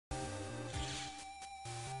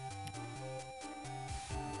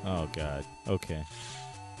Oh, God. Okay.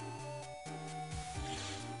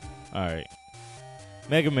 All right.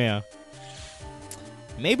 Mega Man.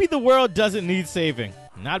 Maybe the world doesn't need saving.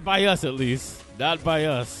 Not by us, at least. Not by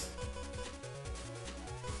us.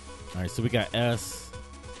 All right, so we got S.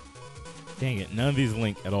 Dang it. None of these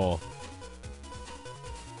link at all.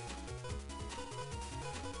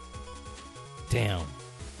 Damn.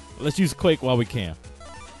 Let's use Quake while we can.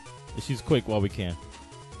 Let's use Quake while we can.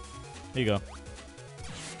 Here you go.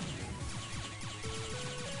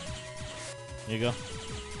 Here you go.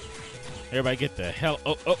 Everybody get the hell.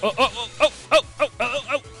 Oh.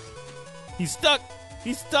 He's stuck.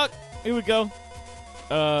 He's stuck. Here we go.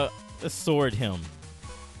 Let's sword him.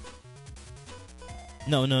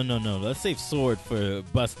 No. Let's save sword for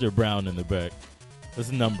Buster Brown in the back.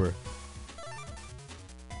 Let's number.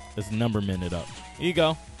 Let's numberman it up. Here you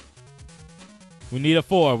go. We need a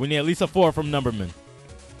 4. We need at least a 4 from numberman.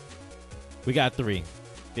 We got 3.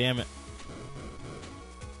 Damn it.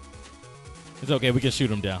 It's okay. We can shoot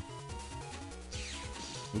him down.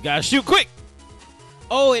 We gotta shoot quick.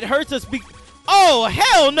 Oh, it hurts us. Oh,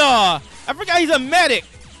 hell no. I forgot he's a medic.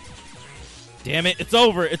 Damn it. It's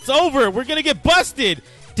over. It's over. We're gonna get busted.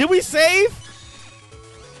 Did we save?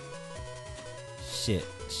 Shit.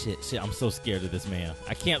 I'm so scared of this man.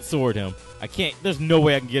 I can't sword him. I can't. There's no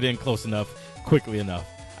way I can get in close enough, quickly enough.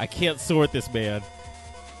 I can't sword this man.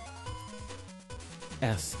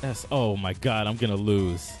 S. Oh my God. I'm gonna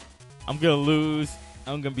lose. I'm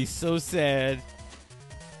gonna be so sad.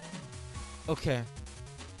 Okay.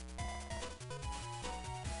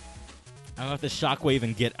 I'm gonna have to shockwave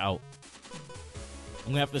and get out.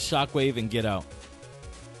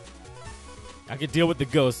 I could deal with the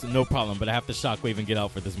ghost, no problem, but I have to shockwave and get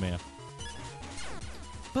out for this man.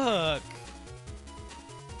 Fuck.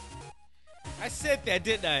 I said that,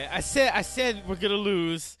 didn't I? I said we're gonna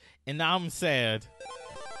lose, and now I'm sad.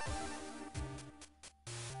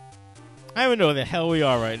 I don't even know where the hell we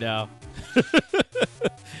are right now.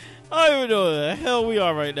 I don't even know where the hell we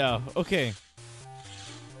are right now. Okay.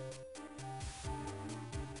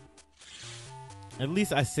 At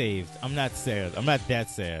least I saved. I'm not sad. I'm not that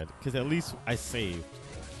sad. Because at least I saved.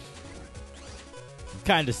 I'm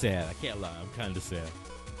kind of sad. I can't lie. I'm kind of sad.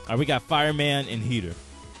 All right, we got Fireman and Heater.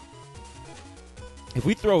 If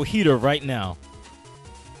we throw Heater right now.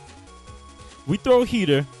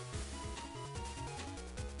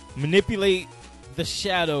 Manipulate the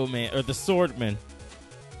Shadow Man, or the Swordman.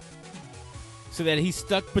 So that he's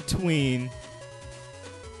stuck between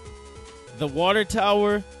the water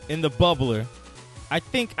tower and the bubbler. I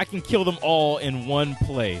think I can kill them all in one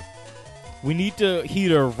play. We need to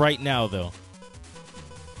Heater right now, though.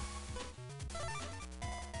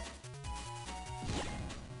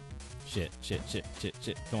 Shit.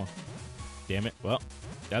 Come on. Damn it. Well,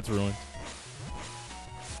 that's ruined.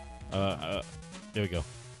 There we go.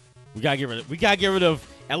 We gotta get rid of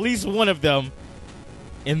at least one of them,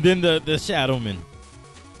 and then the Shadowman.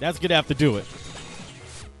 That's gonna have to do it.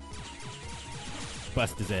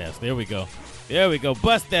 Bust his ass. There we go.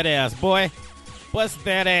 Bust that ass, boy. Bust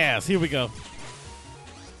that ass. Here we go.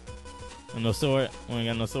 No sword. We ain't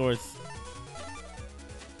got no swords.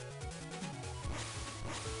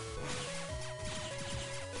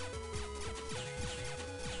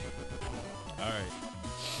 All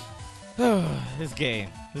right. This game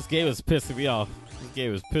is pissing me off.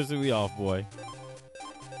 Boy.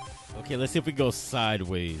 Okay, let's see if we go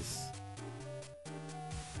sideways.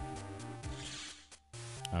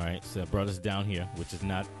 All right, so that brought us down here, which is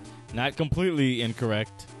not completely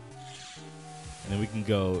incorrect. And then we can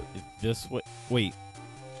go this way. Wait.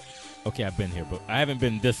 Okay, I've been here, but I haven't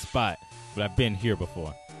been this spot, but I've been here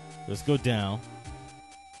before. Let's go down.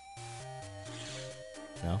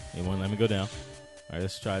 No, it won't let me go down. All right,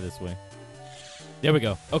 let's try this way. There we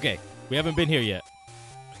go. Okay, we haven't been here yet.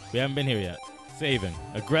 Saving.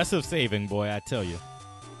 Aggressive saving, boy, I tell you.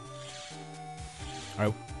 All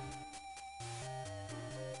right.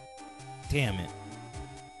 Damn it.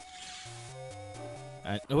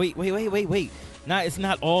 Wait. It's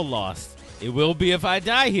not all lost. It will be if I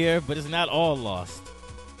die here, but it's not all lost.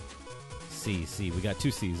 C. We got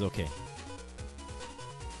 2 C's. Okay.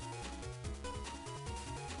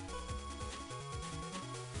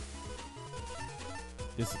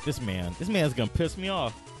 This man's gonna piss me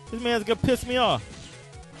off. Come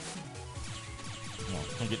on,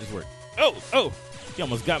 come get this work. Oh! He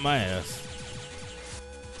almost got my ass.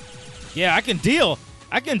 Yeah, I can deal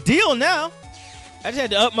now. I just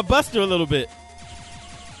had to up my buster a little bit.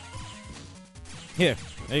 Here,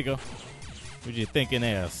 there you go. What you thinking,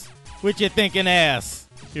 ass?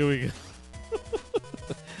 Here we go.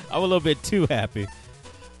 I'm a little bit too happy.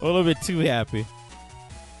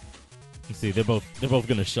 Let's see, they're both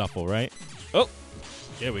gonna shuffle, right? Oh,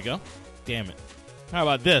 there we go. Damn it. How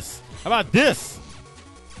about this? How about this?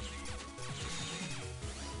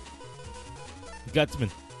 Gutsman,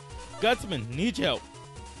 need your help.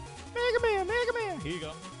 MegaMan. Here you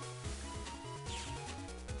go.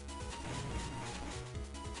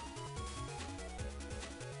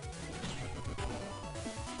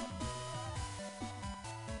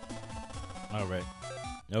 All right.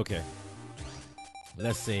 Okay.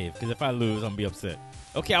 Let's save, because if I lose, I'm going to be upset.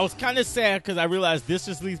 Okay, I was kind of sad because I realized this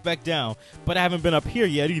just leads back down, but I haven't been up here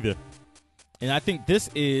yet either. And I think this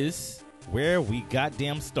is where we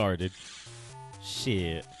goddamn started.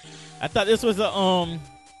 Shit. I thought this was a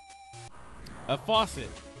faucet.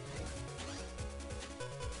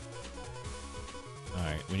 All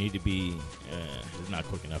right, we need to be, it's not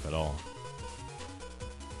quick enough at all.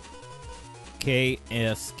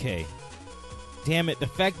 KSK. Damn it, the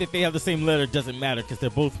fact that they have the same letter doesn't matter because they're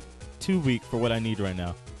both too weak for what I need right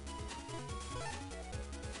now.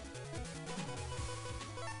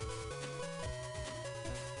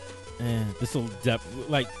 This'll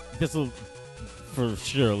for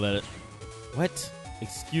sure let it. What?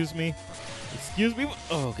 Excuse me? Excuse me?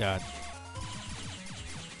 Oh, God.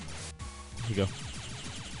 Here you go. Here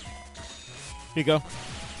you go.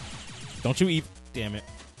 Don't you even. Damn it.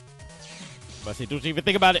 I say, don't you even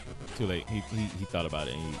think about it. Too late. He thought about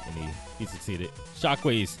it and he succeeded.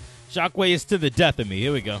 Shockwaves to the death of me.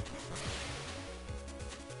 Here we go.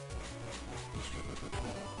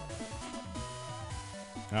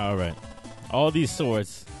 All right. All these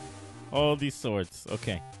swords.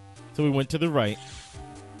 Okay. So we went to the right.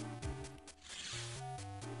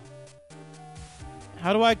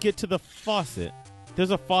 How do I get to the faucet?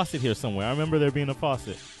 There's a faucet here somewhere. I remember there being a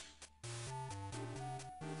faucet.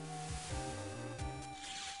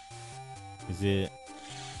 Is it?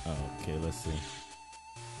 Oh, okay, let's see.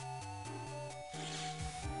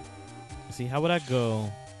 See, how would I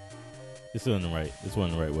go? This isn't the right. This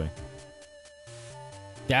wasn't the right way.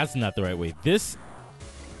 That's not the right way. This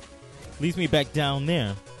leads me back down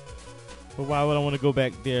there. But why would I want to go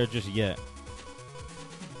back there just yet?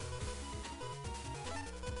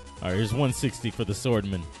 All right, here's 160 for the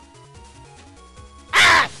swordman.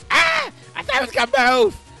 Ah! I thought it was gonna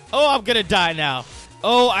move. Oh, I'm gonna die now.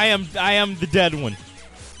 Oh, I am the dead one.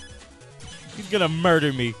 He's gonna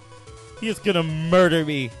murder me. He is gonna murder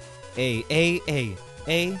me. A.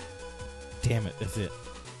 Damn it, that's it.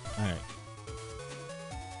 All right.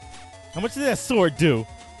 How much did that sword do?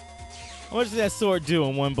 How much did that sword do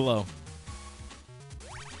in one blow?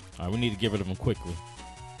 All right, we need to get rid of him quickly.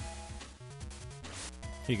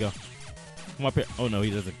 Here you go. Come up here. Oh no, he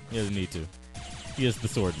doesn't need to. He is the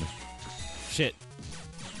swordman. Shit.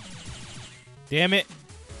 Damn it.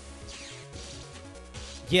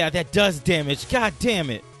 Yeah, that does damage. God damn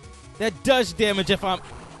it. That does damage if I'm...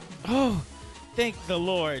 Oh, thank the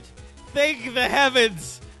Lord. Thank the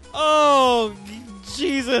heavens. Oh,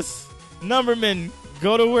 Jesus. Numberman,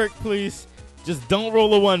 go to work, please. Just don't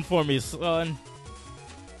roll a 1 for me, son.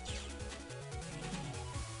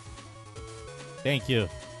 Thank you.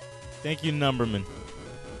 Thank you, Numberman.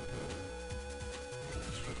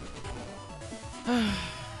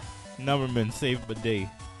 Numberman saved my day.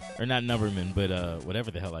 Or not Numberman, but whatever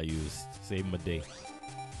the hell I used. Saved my day.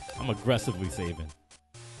 I'm aggressively saving.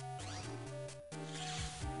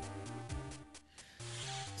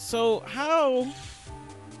 So, how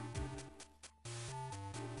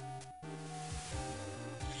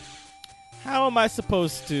am I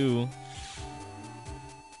supposed to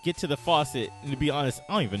get to the faucet? And to be honest,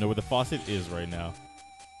 I don't even know where the faucet is right now.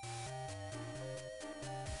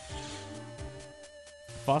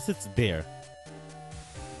 Faucet's there.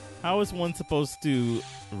 How is one supposed to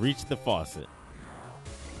reach the faucet?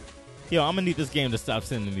 Yo, I'm gonna need this game to stop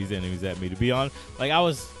sending these enemies at me. To be honest, like I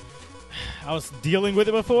was dealing with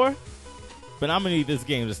it before, but I'm gonna need this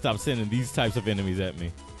game to stop sending these types of enemies at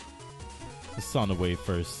me. It's on the way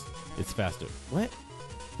first. It's faster. What?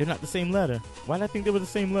 They're not the same letter. Why did I think they were the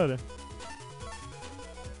same letter?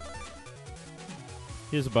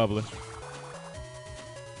 Here's a bubbler.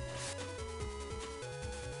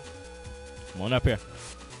 Come on up here.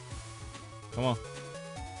 Come on.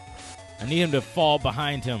 I need him to fall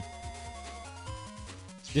behind him.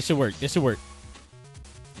 This should work. This should work.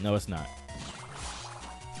 No, it's not.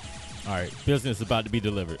 All right. Business is about to be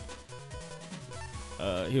delivered.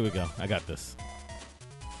 Here we go. I got this.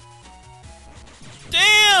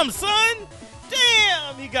 Damn, son!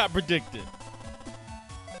 Damn! He got predicted.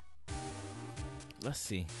 Let's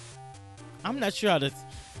see. I'm not sure how to...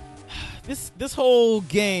 This whole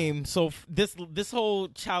game, so this whole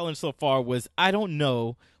challenge so far was I don't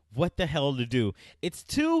know what the hell to do. It's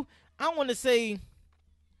too... I want to say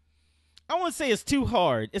it's too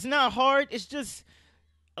hard. It's not hard. It's just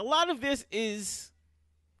a lot of this is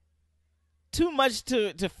too much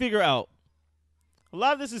to figure out. A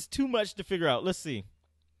lot of this is too much to figure out. Let's see.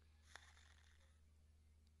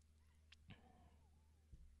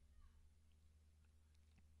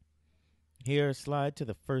 Here, slide to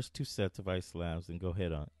the first 2 sets of ice slabs and go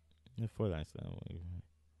head on. For the ice slab.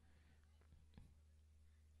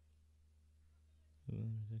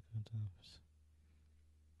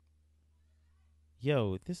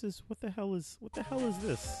 Yo, this is what the hell is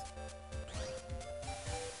this?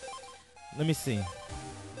 Let me see.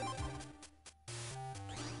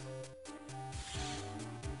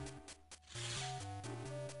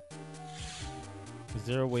 Is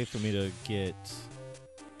there a way for me to get?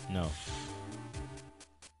 No.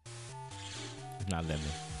 It's not letting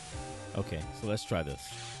me. Okay, so let's try this.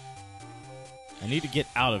 I need to get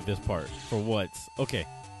out of this part for once. Okay.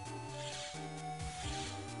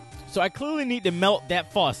 So I clearly need to melt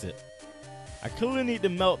that faucet. I clearly need to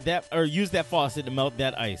melt that, or use that faucet to melt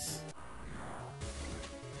that ice.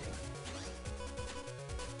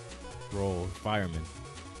 Roll, fireman.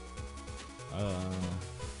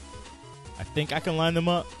 I think I can line them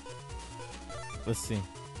up. Let's see.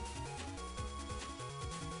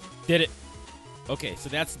 Did it. Okay, so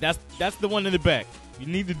that's the one in the back. You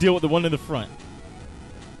need to deal with the one in the front.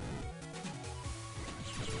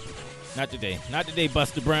 Not today. Not today,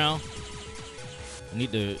 Buster Brown. I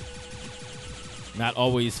need to not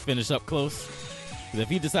always finish up close. Because if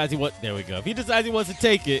he decides there we go. If he decides he wants to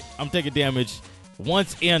take it, I'm taking damage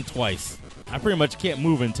once and twice. I pretty much can't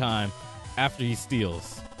move in time after he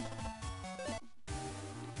steals.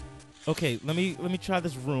 Okay, let me try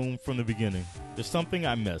this room from the beginning. There's something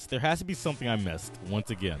I missed. There has to be something I missed once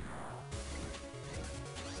again.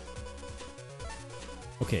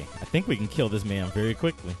 Okay, I think we can kill this man very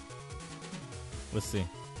quickly. Let's see.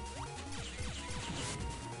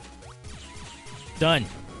 Done.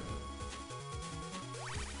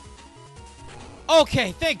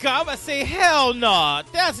 Okay, thank God. I say, hell no.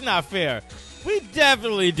 That's not fair. We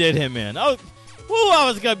definitely did him in. Oh, woo, I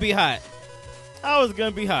was going to be hot. I was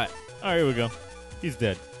going to be hot. All right, here we go. He's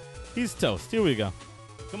dead. He's toast. Here we go.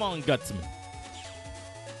 Come on, Gutsman.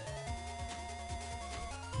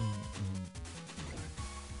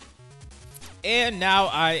 And now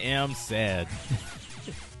I am sad.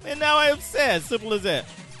 And now I am sad. Simple as that.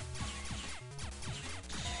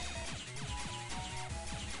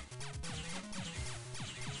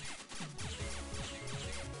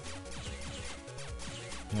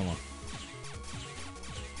 Come on.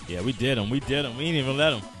 Yeah, we did him. We did him. We didn't even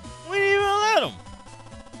let him. We didn't even let him.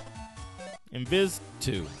 Invis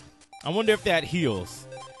 2. I wonder if that heals.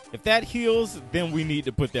 If that heals, then we need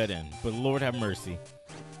to put that in. But Lord have mercy.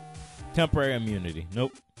 Temporary immunity.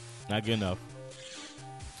 Nope. Not good enough.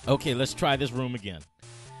 Okay, let's try this room again.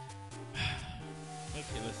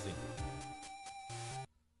 Okay, let's see.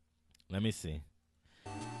 Let me see.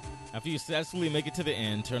 After you successfully make it to the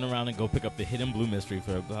end, turn around and go pick up the hidden blue mystery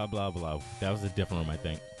for blah, blah, blah. That was a different room, I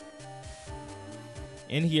think.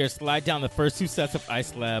 In here, slide down the first 2 sets of ice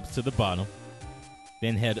slabs to the bottom.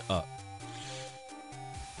 Then head up.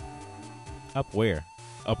 Up where?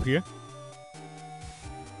 Up here?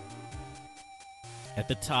 At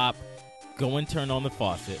the top, go and turn on the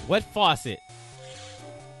faucet. What faucet?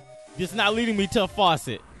 It's not leading me to a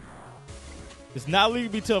faucet. It's not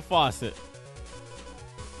leading me to a faucet.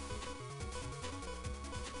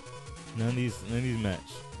 None of these match.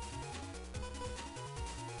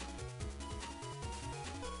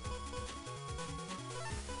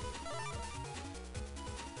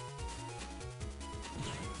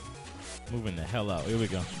 Moving the hell out. Here we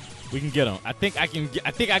go. We can get him. I think I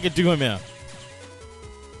can do him now.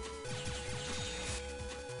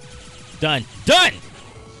 Done. Done.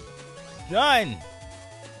 Done.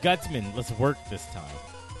 Gutsman, let's work this time.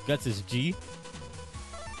 Guts is G.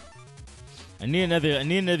 I need another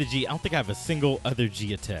G. I don't think I have a single other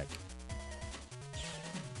G attack.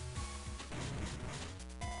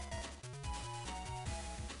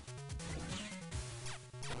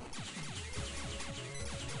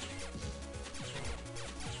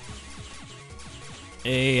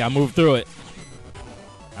 Hey, I moved through it.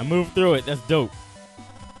 I moved through it. That's dope.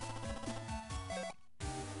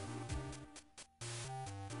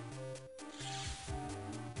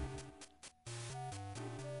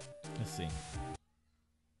 Let's see.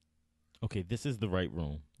 Okay, this is the right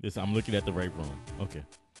room. I'm looking at the right room. Okay.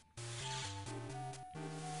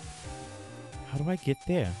 How do I get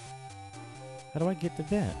there? How do I get to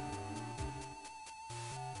that?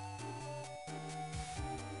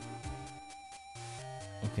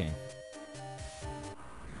 Okay.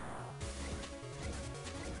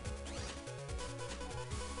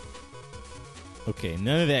 Okay,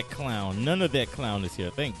 none of that clown. None of that clown is here.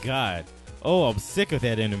 Thank God. Oh, I'm sick of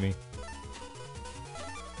that enemy.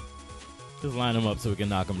 Just line him up so we can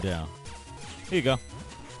knock him down. Here you go.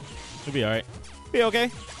 He'll be alright. Be okay.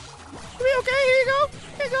 Be okay. Here you go.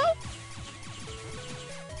 Here you go.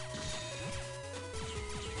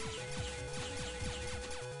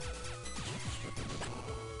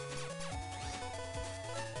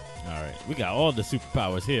 Alright. We got all the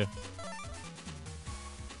superpowers here.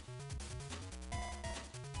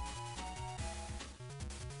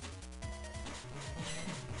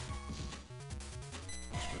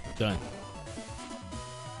 Done.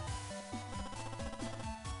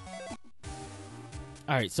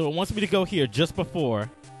 Alright, so it wants me to go here just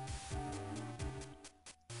before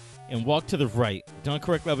and walk to the right. Done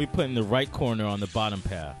correctly, I'll be put in the right corner on the bottom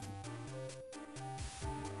path.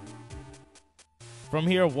 From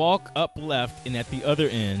here, walk up left, and at the other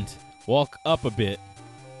end, walk up a bit.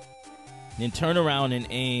 Then turn around and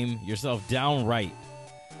aim yourself down right.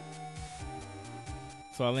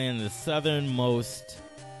 So I land in the southernmost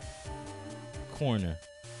corner.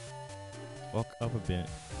 Walk up a bit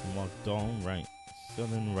and walk down right.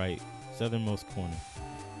 Southern right. Southernmost corner.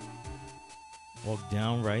 Walk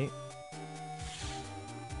down right.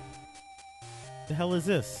 The hell is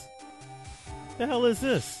this? The hell is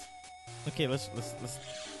this? Okay, let's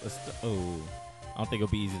oh. I don't think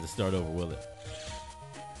it'll be easy to start over, will it?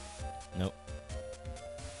 Nope.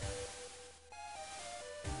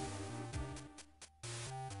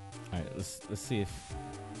 Alright, let's see if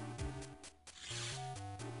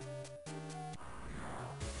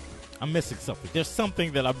I'm missing something. There's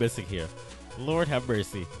something that I'm missing here. Lord have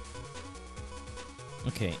mercy.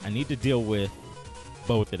 Okay, I need to deal with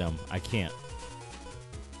both of them. I can't.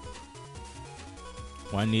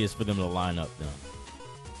 What I need is for them to line up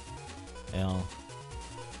now. L.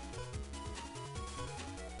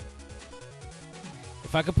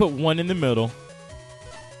 If I could put one in the middle,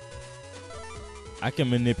 I can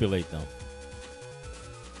manipulate them.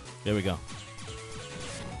 There we go.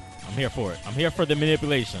 I'm here for it. I'm here for the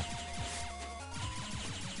manipulation.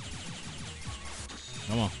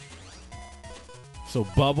 Come on. So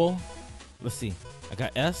bubble. Let's see. I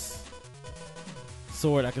got S.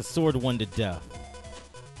 Sword. I can sword one to death.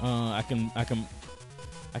 I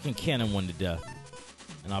can cannon one to death.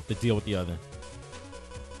 And I'll have to deal with the other.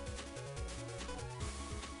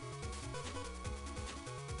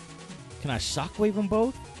 Can I shockwave them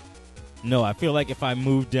both? No, I feel like if I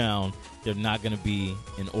move down, they're not going to be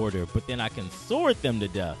in order. But then I can sword them to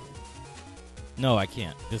death. No, I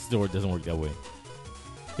can't. This sword doesn't work that way.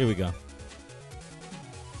 Here we go.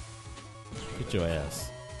 Get your ass.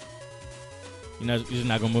 You're just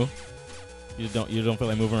not going to move? You don't feel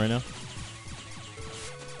like moving right now?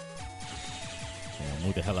 Yeah,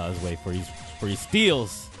 move the hell out of his way for his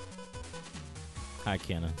steals. High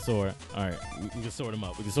cannon. Sword. Alright. We can sword him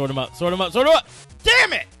up. We can sword him up. Sword him up. Sword him up!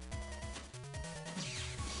 Damn it!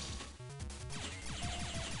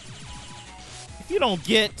 If you don't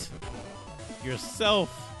get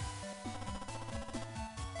yourself.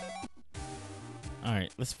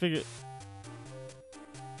 Alright, let's figure.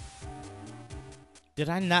 Did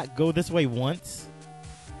I not go this way once?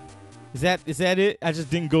 Is that it? I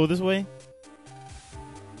just didn't go this way?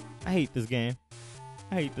 I hate this game.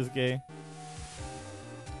 I hate this game.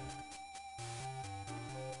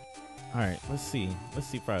 Alright, let's see. Let's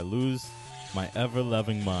see if I lose my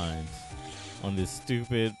ever-loving mind on this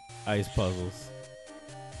stupid ice puzzles.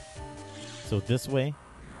 So this way?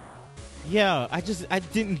 Yeah, I just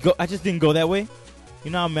didn't go that way.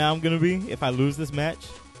 You know how mad I'm gonna be if I lose this match?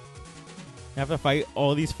 I have to fight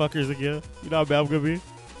all these fuckers again. You know how bad I'm gonna be?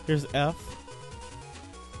 Here's F.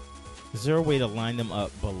 Is there a way to line them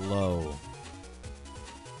up below?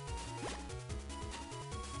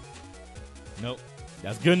 Nope.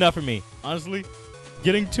 That's good enough for me. Honestly,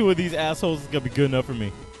 getting 2 of these assholes is gonna be good enough for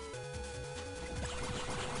me.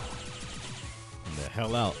 Get the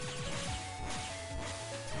hell out.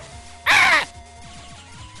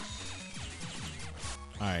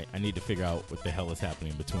 Alright, I need to figure out what the hell is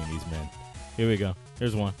happening between these men. Here we go.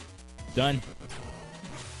 Here's one. Done.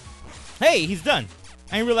 Hey, he's done.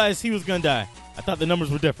 I didn't realize he was gonna die. I thought the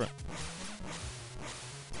numbers were different.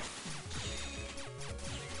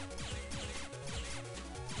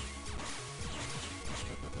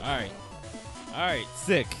 Alright. Alright,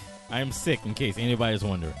 sick. I am sick in case anybody's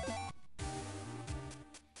wondering.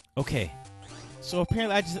 Okay. So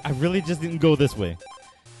apparently I really just didn't go this way.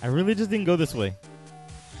 I really just didn't go this way.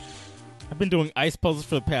 I've been doing ice puzzles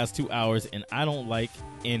for the past 2 hours, and I don't like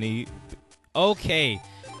any. Okay.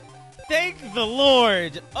 Thank the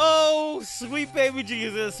Lord. Oh, sweet baby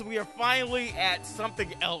Jesus. We are finally at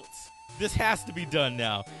something else. This has to be done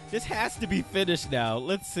now. This has to be finished now.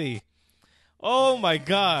 Let's see. Oh my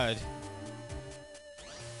god.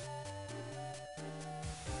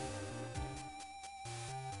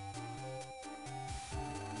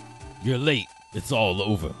 You're late. It's all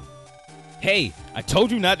over. Hey, I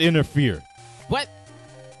told you not to interfere. What?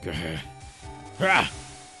 I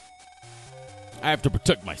have to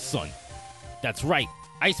protect my son. That's right.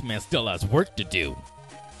 Iceman still has work to do.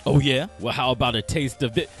 Oh yeah? Well, how about a taste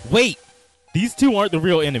of it? Wait! These two aren't the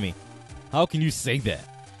real enemy. How can you say that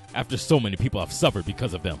after so many people have suffered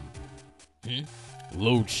because of them?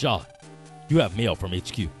 Load shot. You have mail from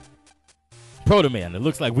HQ. Proto-Man, it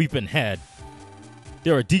looks like we've been had.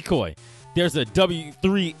 They're a decoy. There's a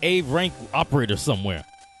W3A rank operator somewhere.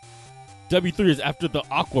 W3 is after the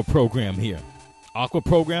Aqua program here. Aqua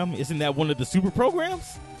program? Isn't that one of the super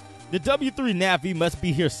programs? The W3 Navi must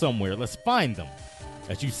be here somewhere. Let's find them.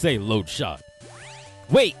 As you say, load shot.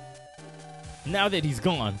 Wait! Now that he's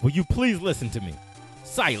gone, will you please listen to me?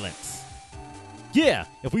 Silence. Yeah,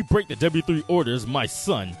 if we break the W3 orders, my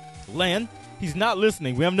son, Lan, he's not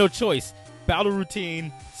listening. We have no choice. Battle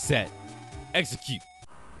routine, set. Execute.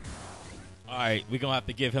 Alright, we're going to have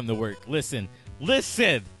to give him the work. Listen,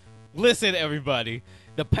 everybody.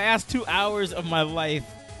 The past 2 hours of my life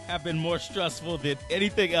have been more stressful than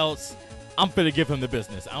anything else. I'm finna give him the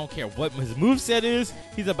business. I don't care what his moveset is.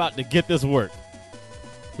 He's about to get this work.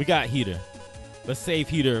 We got Heater. Let's save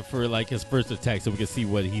Heater for like his first attack so we can see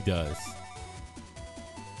what he does.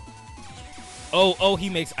 Oh, he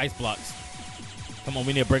makes ice blocks. Come on,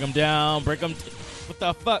 we need to break him down. Break him. What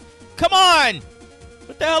the fuck? Come on!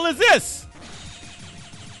 What the hell is this?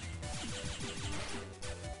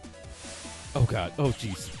 Oh, God. Oh,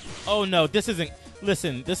 jeez. Oh, no. This isn't...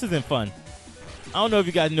 Listen, this isn't fun. I don't know if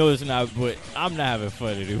you guys know this or not, but I'm not having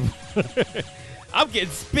fun anymore. I'm getting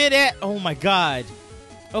spit at. Oh, my God.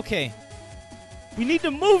 Okay. We need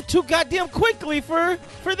to move too goddamn quickly for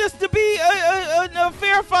this to be a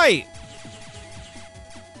fair fight.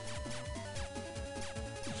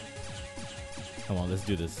 Come on, let's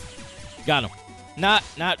do this. Got him.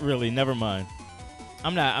 Not really. Never mind.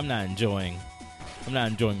 I'm not enjoying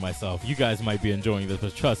myself. You guys might be enjoying this,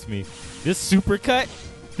 but trust me, this supercut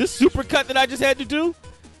that I just had to do,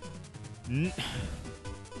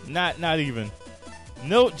 not even.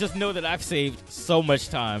 No, just know that I've saved so much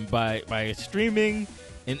time by streaming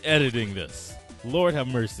and editing this. Lord have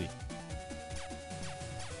mercy.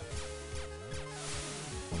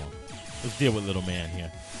 Come on, let's deal with little man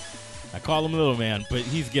here. I call him little man, but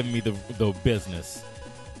he's giving me the business.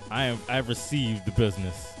 I've received the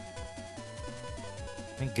business.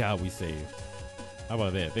 Thank God we saved. How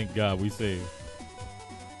about that? Thank God we saved.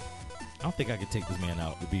 I don't think I could take this man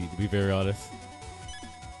out, to be very honest.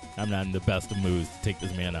 I'm not in the best of moods to take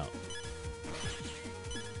this man out.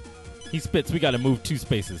 He spits, we gotta move 2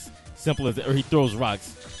 spaces. Simple as that. Or he throws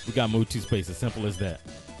rocks, we gotta move 2 spaces. Simple as that.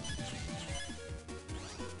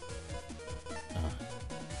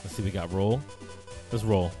 Let's see, we got roll. Let's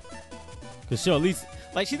roll. Because she'll at least,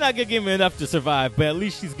 like, she's not gonna give me enough to survive, but at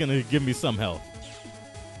least she's gonna give me some health.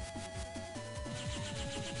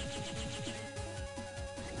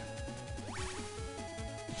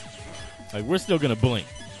 Like, we're still gonna blink.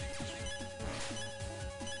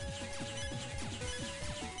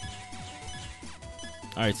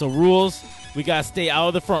 Alright, so rules. We gotta stay out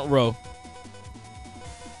of the front row.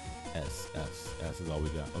 S is all we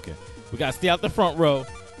got. Okay. We gotta stay out the front row,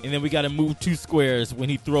 and then we gotta move 2 squares when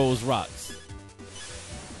he throws rocks.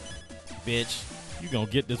 Bitch, you gonna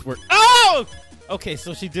get this work. Oh! Okay,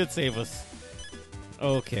 so she did save us.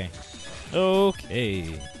 Okay.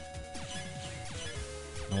 Okay.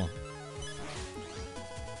 Come on.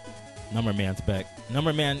 Number Man's back.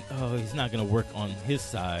 Number Man, oh, he's not gonna work on his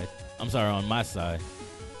side. I'm sorry, on my side.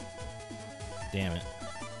 Damn it.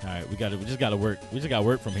 All right, we just gotta work. We just gotta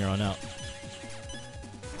work from here on out.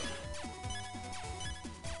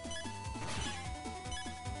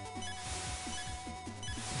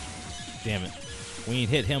 Damn it. We ain't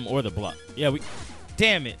hit him or the block. Yeah, we.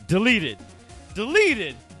 Damn it. Deleted.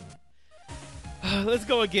 Let's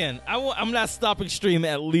go again. I'm not stopping stream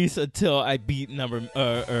at least until I beat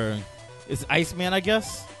it's Iceman, I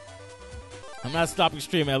guess. I'm not stopping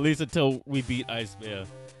stream at least until we beat Iceman.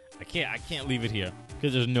 I can't leave it here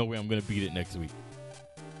because there's no way I'm gonna beat it next week.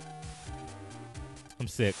 I'm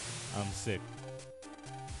sick.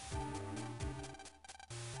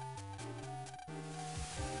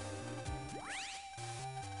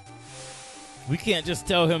 We can't just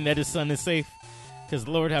tell him that his son is safe, because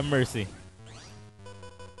Lord have mercy.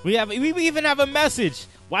 We even have a message.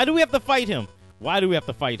 Why do we have to fight him?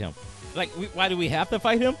 Like, why do we have to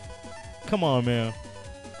fight him? Come on, man.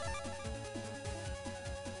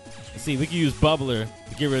 See, we can use Bubbler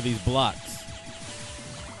to get rid of these blocks.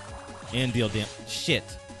 And deal damage. Shit.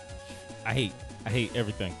 I hate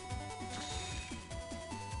everything.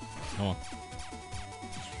 Come on.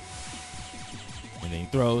 And then he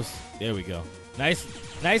throws. There we go. Nice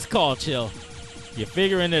call, Chill. You're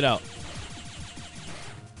figuring it out.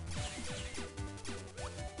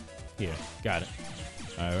 Here, got it.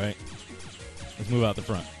 All right. Let's move out the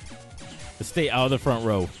front. Let's stay out of the front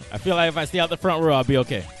row. I feel like if I stay out the front row, I'll be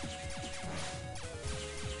okay.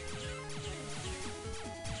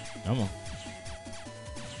 Come on.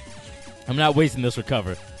 I'm not wasting this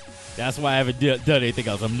recover. That's why I haven't done anything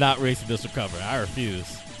else. I'm not wasting this recover. I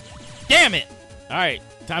refuse. Damn it! All right,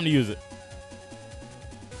 time to use it.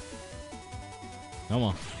 Come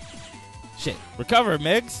on. Shit. Recover,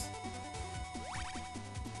 Megs.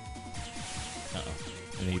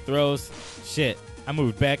 Uh-oh. And he throws. Shit. I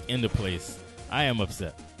moved back into place. I am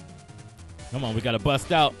upset. Come on, we got to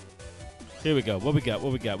bust out. Here we go. What we got?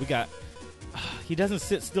 We got... he doesn't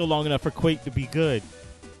sit still long enough for Quake to be good.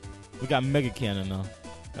 We got Mega Cannon, though.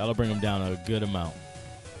 That'll bring him down a good amount.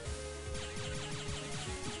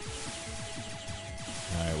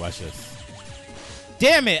 All right, watch this.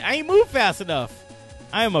 Damn it! I ain't moved fast enough.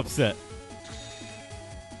 I am upset.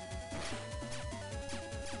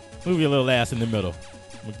 Move your little ass in the middle.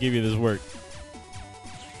 I'm going to give you this work.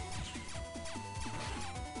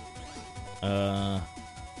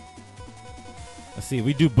 Let's see. If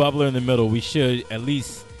we do Bubbler in the middle, we should at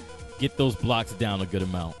least get those blocks down a good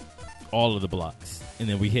amount. All of the blocks. And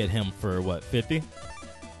then we hit him for, what, 50?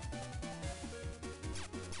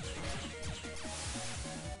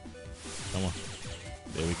 Come on.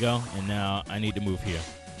 There we go. And now I need to move here.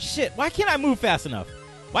 Shit, why can't I move fast enough?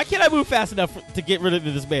 Why can't I move fast enough to get rid of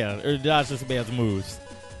this man or dodge this man's moves?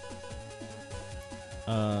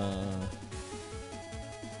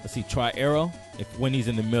 Let's see, try arrow when he's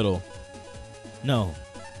in the middle. No.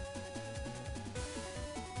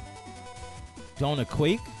 Don't a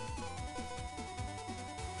Quake?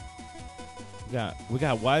 We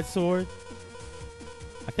got wide sword.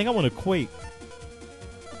 I think I want to Quake.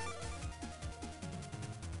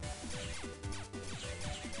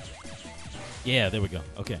 Yeah, there we go.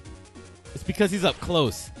 Okay. It's because he's up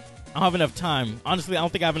close. I don't have enough time. Honestly, I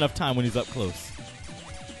don't think I have enough time when he's up close.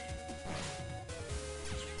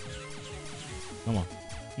 Come on.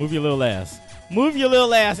 Move your little ass. Move your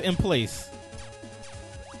little ass in place.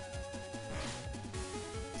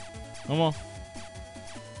 Come on.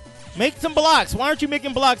 Make some blocks. Why aren't you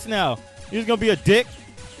making blocks now? You're just going to be a dick?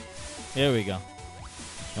 There we go.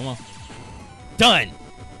 Come on. Done.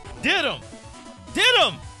 Did him. Did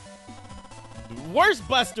him. Worst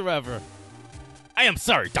buster ever. I am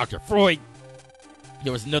sorry, Dr. Freud.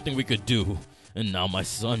 There was nothing we could do. And now my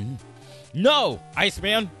son. No!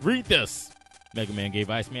 Iceman, read this. Mega Man gave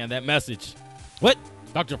Iceman that message. What?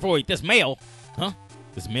 Dr. Freud, this mail? Huh?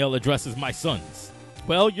 This mail addresses my sons.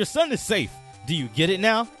 Well, your son is safe. Do you get it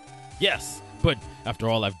now? Yes, but after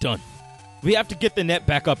all I've done, we have to get the net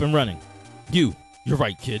back up and running. You're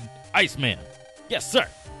right, kid. Iceman. Yes, sir.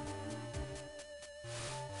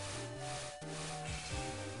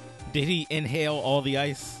 Did he inhale all the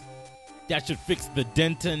ice? That should fix the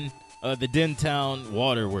Dentown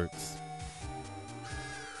waterworks.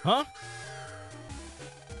 Huh?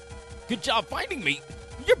 Good job finding me.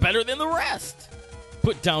 You're better than the rest.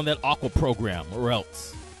 Put down that aqua program or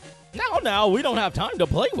else. Now, we don't have time to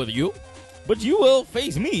play with you. But you will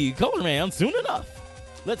face me, Color Man, soon enough.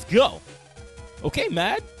 Let's go. Okay,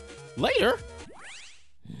 Mad. Later.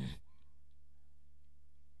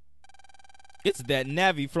 It's that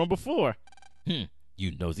Navi from before.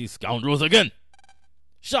 You nosy scoundrels again.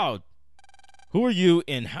 Shaw, who are you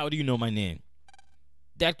and how do you know my name?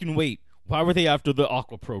 That can wait. Why were they after the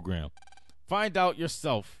Aqua program? Find out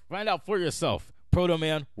yourself. Find out for yourself. Proto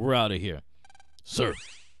Man, we're out of here. Sir.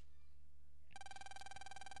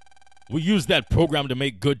 We used that program to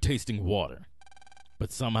make good tasting water.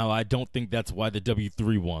 But somehow I don't think that's why the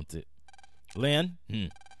W3 wants it. Lan?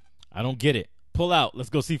 I don't get it. Pull out. Let's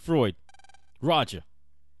go see Freud. Roger.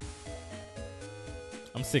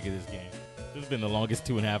 I'm sick of this game. This has been the longest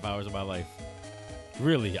 2.5 hours of my life.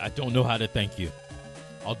 Really, I don't know how to thank you.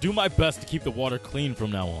 I'll do my best to keep the water clean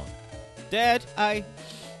from now on. Dad,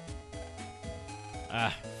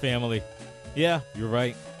 family. Yeah, you're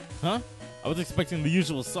right. Huh? I was expecting the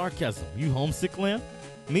usual sarcasm. You homesick, Lan?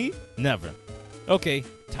 Me? Never. Okay,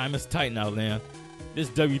 time is tight now, Lan. This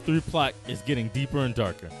W3 plot is getting deeper and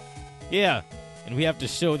darker. Yeah, and we have to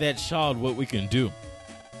show that child what we can do.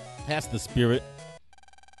 That's the spirit.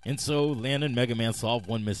 And so, Lan and Mega Man solved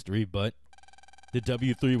one mystery, but the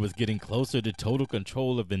W3 was getting closer to total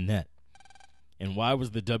control of the net. And why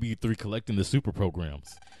was the W3 collecting the super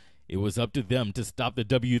programs? It was up to them to stop the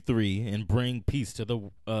W3 and bring peace to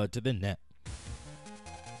the net.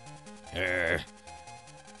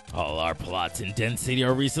 All our plots in Den City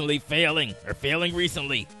are failing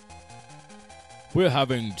recently. We're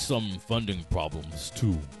having some funding problems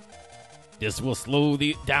too. This will slow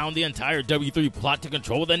down the entire W3 plot to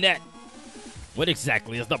control the net. What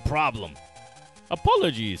exactly is the problem?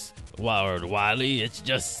 Apologies, Wild Wiley. It's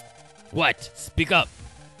just... What? Speak up.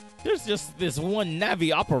 There's just this one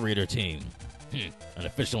Navi operator team. An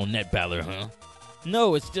official net battler, huh?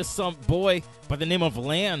 No, it's just some boy by the name of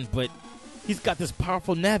Lan, but he's got this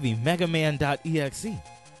powerful Navi, MegaMan.exe.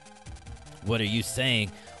 What are you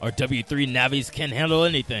saying? Our W3 Navis can handle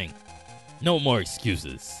anything. No more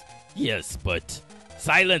excuses. Yes, but...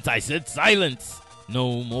 Silence, I said, silence!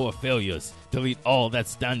 No more failures. Delete all that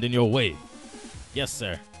stand in your way. Yes,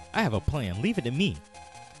 sir. I have a plan. Leave it to me.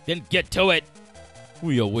 Then get to it.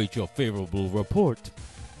 We await your favorable report.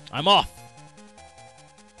 I'm off.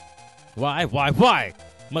 Why?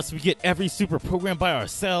 Must we get every super program by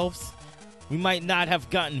ourselves? We might not have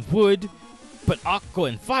gotten wood, but aqua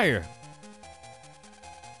and fire.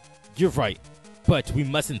 You're right, but we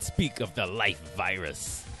mustn't speak of the life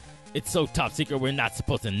virus. It's so top secret we're not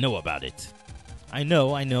supposed to know about it. I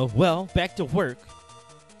know. Well, back to work.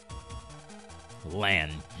 Lan,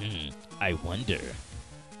 I wonder.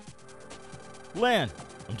 Lan,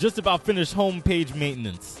 I'm just about finished homepage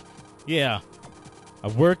maintenance. Yeah. I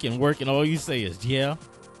work and all you say is, yeah.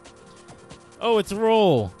 Oh, it's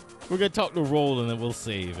Roll. We're going to talk to Roll and then we'll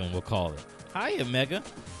save and we'll call it. Hiya, Mega.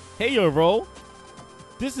 Hey, Roll.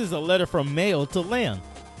 This is a letter from Mail to Lan.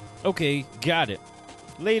 Okay, got it.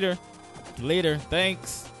 Later,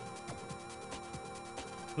 thanks.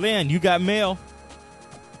 Lan, you got mail?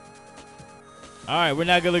 Alright, we're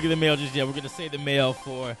not going to look at the mail just yet. We're going to save the mail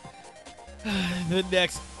for the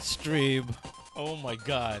next stream. Oh my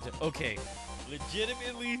god. Okay.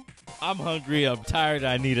 Legitimately, I'm hungry, I'm tired,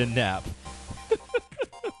 I need a nap.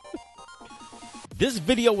 This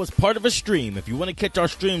video was part of a stream. If you want to catch our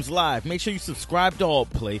streams live, make sure you subscribe to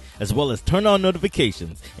AltPlay, as well as turn on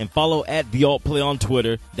notifications and follow @TheAltPlay on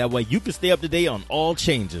Twitter. That way you can stay up to date on all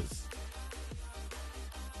changes.